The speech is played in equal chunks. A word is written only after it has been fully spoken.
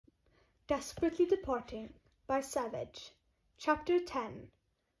Desperately Departing by Savage. Chapter 10.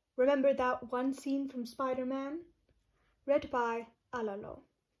 Remember that one scene from Spider-Man? Read by Alalo.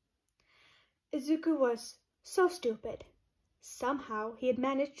 Izuku was so stupid. Somehow he had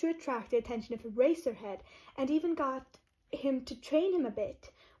managed to attract the attention of Eraserhead and even got him to train him a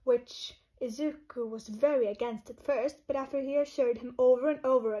bit, which Izuku was very against at first, but after he assured him over and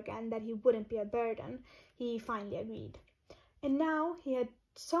over again that he wouldn't be a burden, he finally agreed. And now he had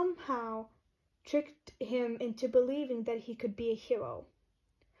somehow tricked him into believing that he could be a hero.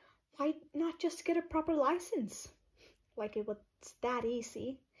 Why not just get a proper license? Like it was that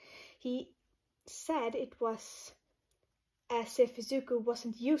easy. He said it was as if Izuku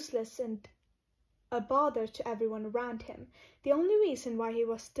wasn't useless and a bother to everyone around him. The only reason why he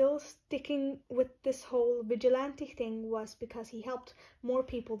was still sticking with this whole vigilante thing was because he helped more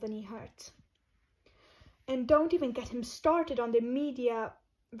people than he hurt. And don't even get him started on the media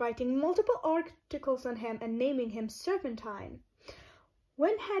writing multiple articles on him and naming him Serpentine.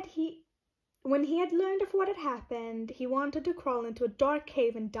 When he had learned of what had happened, he wanted to crawl into a dark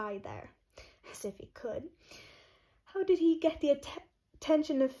cave and die there. As if he could. How did he get the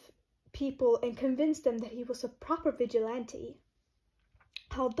attention of people and convince them that he was a proper vigilante?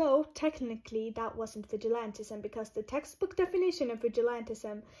 Although, technically, that wasn't vigilantism, because the textbook definition of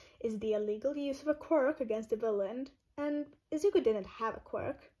vigilantism is the illegal use of a quirk against a villain, and Izuku didn't have a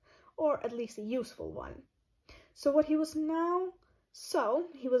quirk, or at least a useful one. So he was now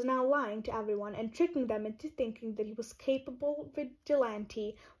lying to everyone and tricking them into thinking that he was capable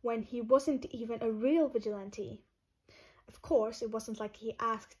vigilante when he wasn't even a real vigilante. Of course, it wasn't like he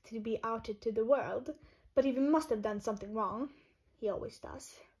asked to be outed to the world, but he must have done something wrong. He always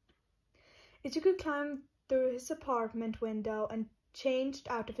does. Izuku climbed through his apartment window and changed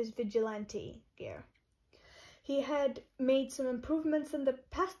out of his vigilante gear. He had made some improvements in the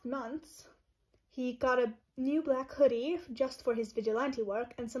past months. He got a new black hoodie just for his vigilante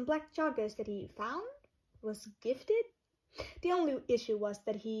work and some black joggers that he was gifted. The only issue was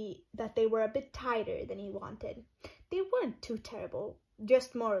that they were a bit tighter than he wanted. They weren't too terrible,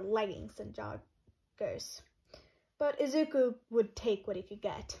 just more leggings than joggers. But Izuku would take what he could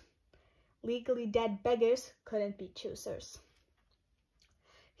get. Legally dead beggars couldn't be choosers.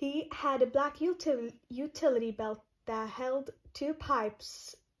 He had a black utility belt that held 2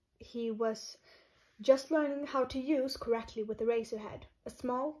 pipes he was just learning how to use correctly with Eraserhead, a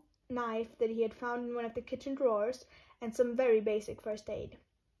small knife that he had found in one of the kitchen drawers, and some very basic first aid.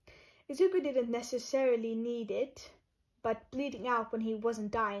 Izuku didn't necessarily need it, but bleeding out when he wasn't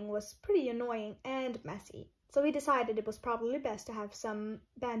dying was pretty annoying and messy, so he decided it was probably best to have some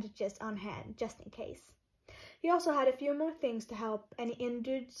bandages on hand, just in case. He also had a few more things to help any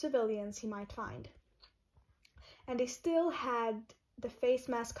injured civilians he might find. And he still had the face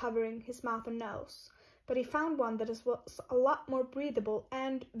mask covering his mouth and nose, but he found one that was a lot more breathable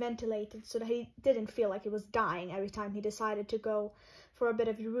and ventilated so that he didn't feel like he was dying every time he decided to go for a bit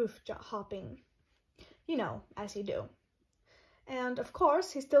of roof hopping. You know, as you do. And of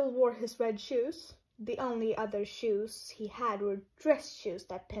course, he still wore his red shoes. The only other shoes he had were dress shoes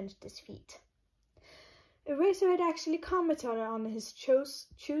that pinched his feet. Eraserhead actually commented on his choice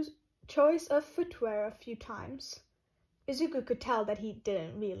of footwear a few times. Izuku could tell that he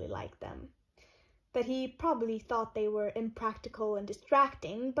didn't really like them. That he probably thought they were impractical and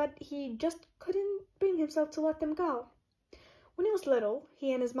distracting, but he just couldn't bring himself to let them go. When he was little,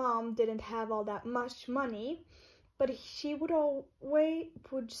 he and his mom didn't have all that much money, but she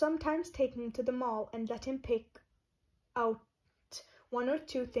would sometimes take him to the mall and let him pick out 1 or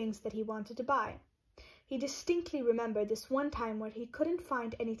 2 things that he wanted to buy. He distinctly remembered this one time where he couldn't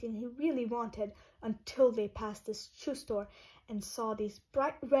find anything he really wanted until they passed this shoe store and saw these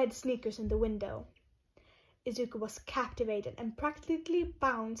bright red sneakers in the window. Izuku was captivated and practically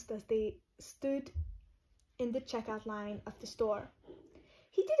bounced as they stood in the checkout line of the store.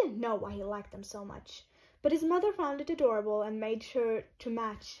 He didn't know why he liked them so much, but his mother found it adorable and made sure to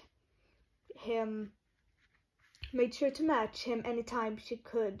match him anytime she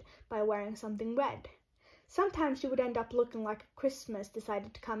could by wearing something red. Sometimes she would end up looking like Christmas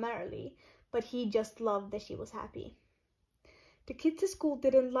decided to come early, but he just loved that she was happy. The kids at school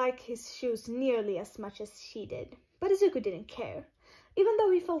didn't like his shoes nearly as much as she did, but Izuku didn't care, even though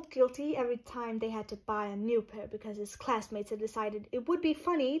he felt guilty every time they had to buy a new pair because his classmates had decided it would be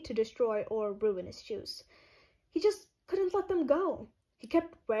funny to destroy or ruin his shoes. He just couldn't let them go. He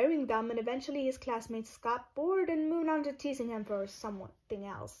kept wearing them, and eventually his classmates got bored and moved on to teasing him for something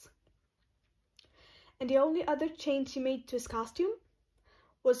else. And the only other change he made to his costume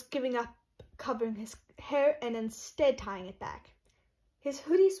was giving up covering his hair and instead tying it back. His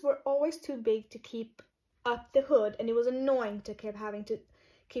hoodies were always too big to keep up the hood, and it was annoying to keep having to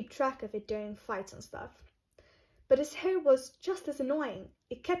keep track of it during fights and stuff. But his hair was just as annoying.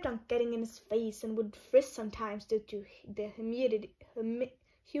 It kept on getting in his face and would frizz sometimes due to the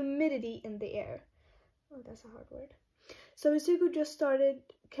humidity in the air. Oh, that's a hard word. So Izuku just started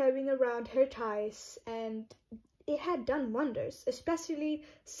carrying around hair ties, and it had done wonders, especially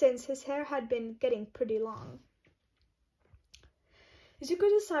since his hair had been getting pretty long. Izuku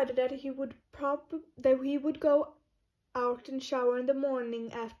decided that he would go out and shower in the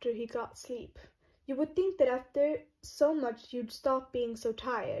morning after he got sleep. You would think that after so much you'd stop being so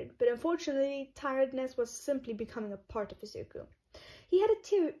tired, but unfortunately tiredness was simply becoming a part of Izuku. He had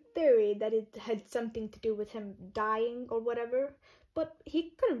a theory that it had something to do with him dying or whatever, but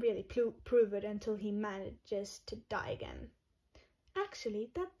he couldn't really prove it until he manages to die again. Actually,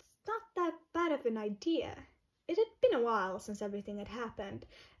 that's not that bad of an idea. It had been a while since everything had happened,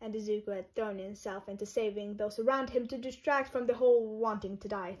 and Izuku had thrown himself into saving those around him to distract from the whole wanting to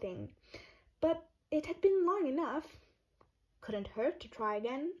die thing. But it had been long enough. Couldn't hurt to try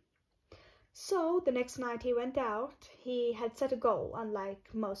again. So the next night he went out. He had set a goal, unlike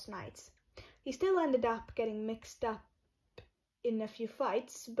most nights. He still ended up getting mixed up in a few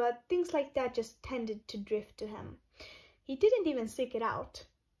fights, but things like that just tended to drift to him. He didn't even seek it out.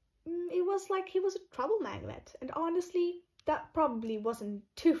 It was like he was a trouble magnet, and honestly, that probably wasn't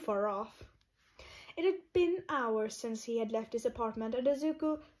too far off. It had been hours since he had left his apartment, and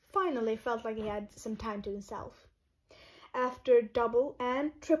Izuku finally felt like he had some time to himself. After double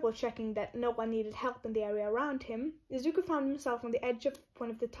and triple checking that no one needed help in the area around him, Izuku found himself on the edge of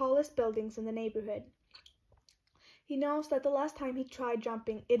one of the tallest buildings in the neighborhood. He knows that the last time he tried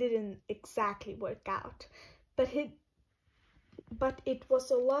jumping, it didn't exactly work out, but it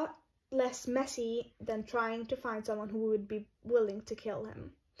was a lot less messy than trying to find someone who would be willing to kill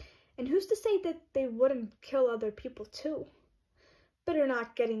him. And who's to say that they wouldn't kill other people too? Better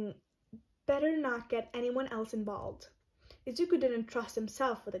not get anyone else involved. Izuku didn't trust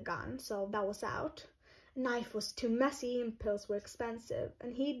himself with a gun, so that was out. A knife was too messy and pills were expensive,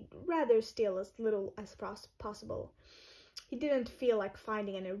 and he'd rather steal as little as possible. He didn't feel like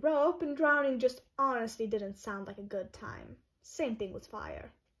finding any rope, and drowning just honestly didn't sound like a good time. Same thing with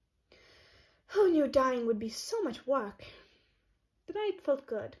fire. Who knew dying would be so much work? The night felt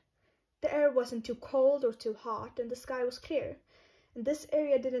good. The air wasn't too cold or too hot, and the sky was clear. And this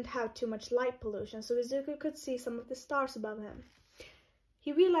area didn't have too much light pollution, so Izuku could see some of the stars above him.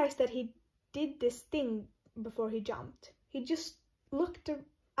 He realized that he did this thing before he jumped. He just looked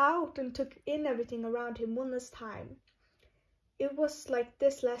out and took in everything around him one last time. It was like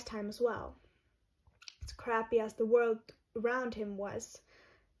this last time as well. As crappy as the world around him was,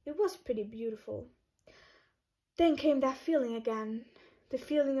 it was pretty beautiful. Then came that feeling again. The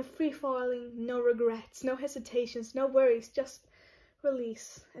feeling of free falling, no regrets, no hesitations, no worries, just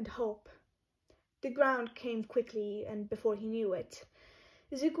release and hope. The ground came quickly, and before he knew it,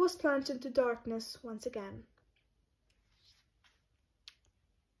 Izuku was plunged into darkness once again.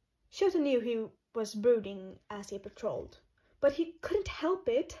 Shota knew he was brooding as he patrolled, but he couldn't help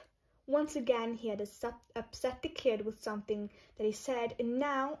it. Once again he had upset the kid with something that he said, and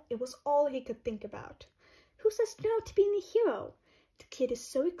now it was all he could think about. Who says no to being a hero? The kid is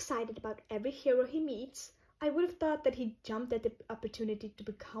so excited about every hero he meets. I would have thought that he jumped at the opportunity to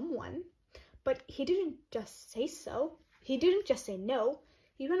become one. But he didn't just say so. He didn't just say no.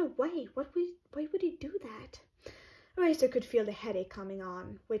 He ran away. Why would he do that? Eraser could feel the headache coming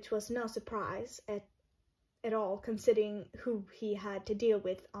on, which was no surprise at all, considering who he had to deal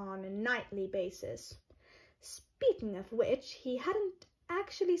with on a nightly basis. Speaking of which, he hadn't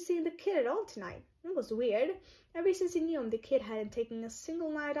actually seen the kid at all tonight. It was weird. Ever since he knew him, the kid hadn't taken a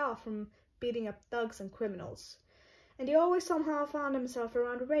single night off from beating up thugs and criminals. And he always somehow found himself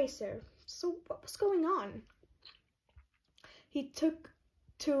around Eraser. So what was going on? He took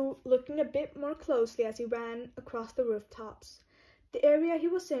to looking a bit more closely as he ran across the rooftops. The area he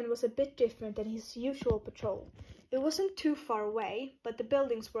was in was a bit different than his usual patrol. It wasn't too far away, but the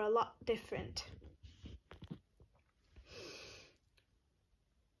buildings were a lot different.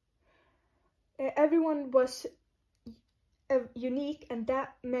 Everyone was unique, and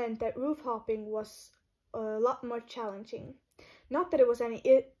that meant that roof hopping was a lot more challenging. Not that it was any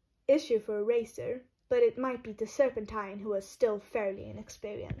issue for Eraser, but it might be to Serpentine, who was still fairly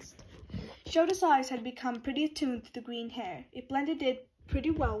inexperienced. Shota's eyes had become pretty attuned to the green hair. It blended it pretty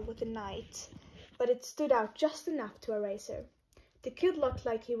well with the night, but it stood out just enough to Eraser. The kid looked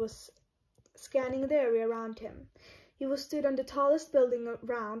like he was scanning the area around him. He was stood on the tallest building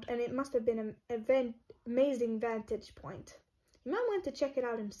around, and it must have been an amazing vantage point. He might want to check it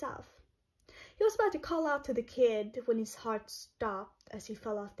out himself. He was about to call out to the kid when his heart stopped as he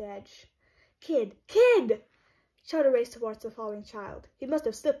fell off the edge. "Kid! Kid!" Shouda raced towards the falling child. He must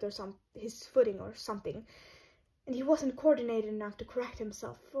have slipped his footing or something, and he wasn't coordinated enough to correct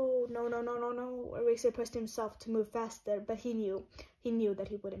himself. Oh, no. Eraser pushed himself to move faster, but he knew that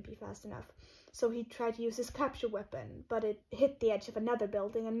he wouldn't be fast enough. So he tried to use his capture weapon, but it hit the edge of another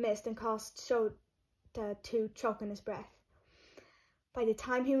building and missed and caused Shota to choke on his breath. By the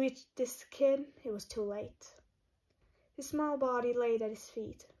time he reached this kid, it was too late. His small body lay at his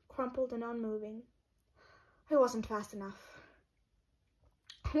feet, crumpled and unmoving. It wasn't fast enough.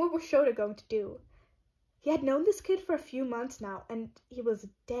 What was Shota going to do? He had known this kid for a few months now, and he was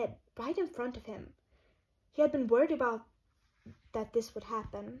dead right in front of him. He had been worried about that this would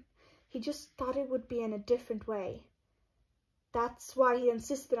happen. He just thought it would be in a different way. That's why he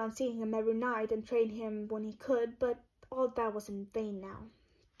insisted on seeing him every night and train him when he could, but all that was in vain now.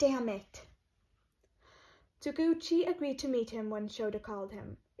 Damn it! Toguchi agreed to meet him when Shota called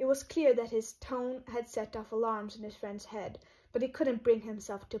him. It was clear that his tone had set off alarms in his friend's head, but he couldn't bring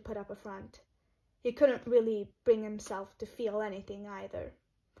himself to put up a front. He couldn't really bring himself to feel anything either.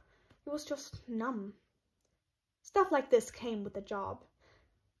 He was just numb. Stuff like this came with the job.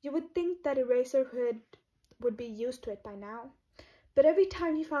 You would think that Eraserhood would be used to it by now, but every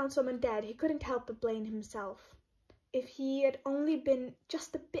time he found someone dead, he couldn't help but blame himself. If he had only been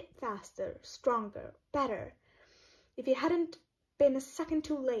just a bit faster, stronger, better, if he hadn't been a second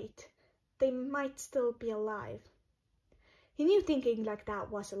too late, they might still be alive. He knew thinking like that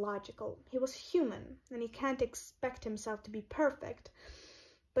was illogical. He was human, and he can't expect himself to be perfect,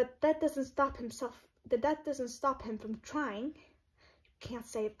 but that doesn't stop him from trying. You can't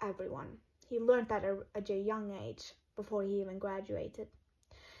save everyone. He learned that at a young age, before he even graduated.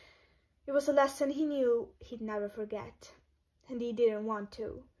 It was a lesson he knew he'd never forget, and he didn't want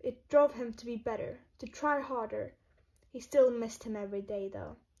to. It drove him to be better, to try harder. He still missed him every day,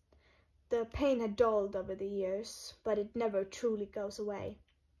 though. The pain had dulled over the years, but it never truly goes away.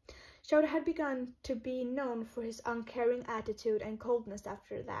 Shota had begun to be known for his uncaring attitude and coldness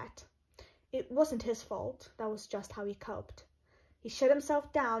after that. It wasn't his fault, that was just how he coped. He shut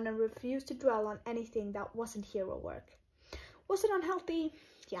himself down and refused to dwell on anything that wasn't hero work. Was it unhealthy?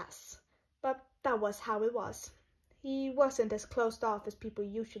 Yes, but that was how it was. He wasn't as closed off as people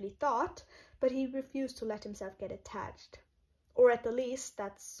usually thought, but he refused to let himself get attached. Or at the least,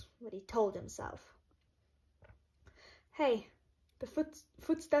 that's what he told himself. Hey, the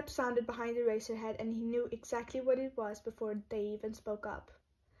footsteps sounded behind Eraserhead, and he knew exactly what it was before they even spoke up.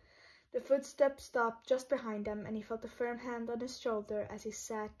 The footsteps stopped just behind him, and he felt a firm hand on his shoulder as he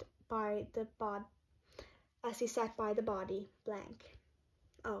sat by the body, blank.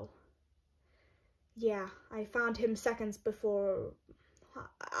 Oh. Yeah, I found him seconds before.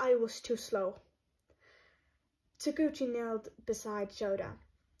 I was too slow. Toguchi knelt beside Shota,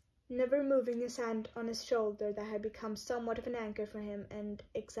 never moving his hand on his shoulder that had become somewhat of an anchor for him, and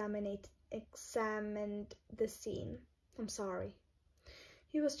examined the scene. I'm sorry.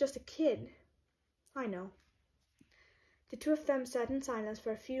 He was just a kid. I know. The two of them sat in silence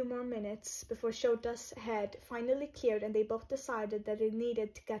for a few more minutes before Shota's head finally cleared, and they both decided that they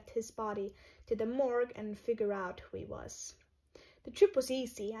needed to get his body to the morgue and figure out who he was. The trip was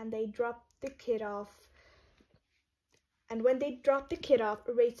easy, and they dropped the kid off. And when they dropped the kid off,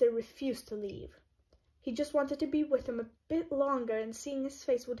 Eraser refused to leave. He just wanted to be with him a bit longer, and seeing his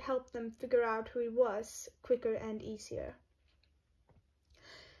face would help them figure out who he was quicker and easier.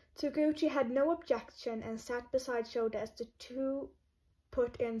 Toguchi had no objection and sat beside Shota as the two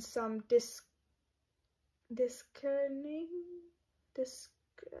put in some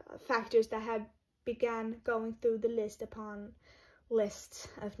factors that had began going through the list upon lists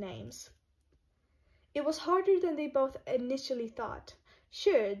of names. It was harder than they both initially thought.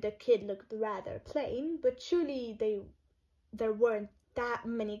 Sure, the kid looked rather plain, but surely there weren't that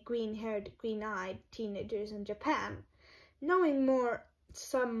many green-haired, green-eyed teenagers in Japan. Knowing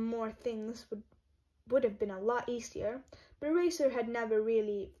some more things would have been a lot easier, but Eraser had never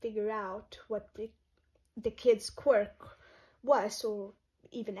really figured out what the kid's quirk was, or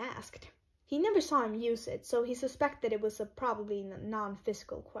even asked. He never saw him use it, so he suspected it was probably a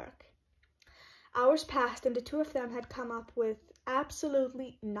non-physical quirk. Hours passed, and the two of them had come up with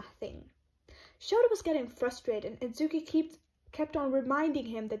absolutely nothing. Shota was getting frustrated, and Zuki kept on reminding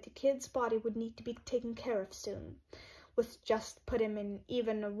him that the kid's body would need to be taken care of soon, which just put him in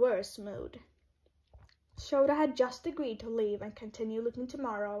even a worse mood. Shota had just agreed to leave and continue looking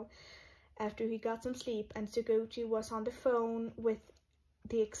tomorrow after he got some sleep, and Toguchi was on the phone with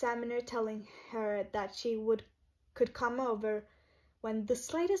the examiner telling her that she would could come over when the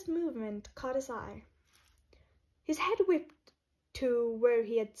slightest movement caught his eye. His head whipped to where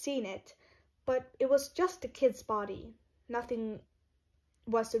he had seen it, but it was just the kid's body. Nothing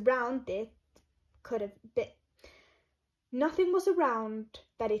was around it could have been. Nothing was around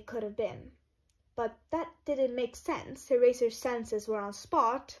that it could have been. But that didn't make sense. Eraser's senses were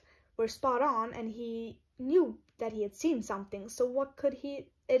spot on, and he knew that he had seen something. So what could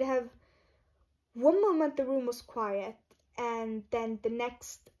it have? One moment the room was quiet, and then the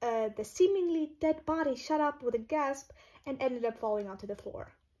next, the seemingly dead body shut up with a gasp and ended up falling onto the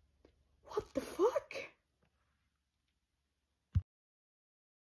floor. What the fuck?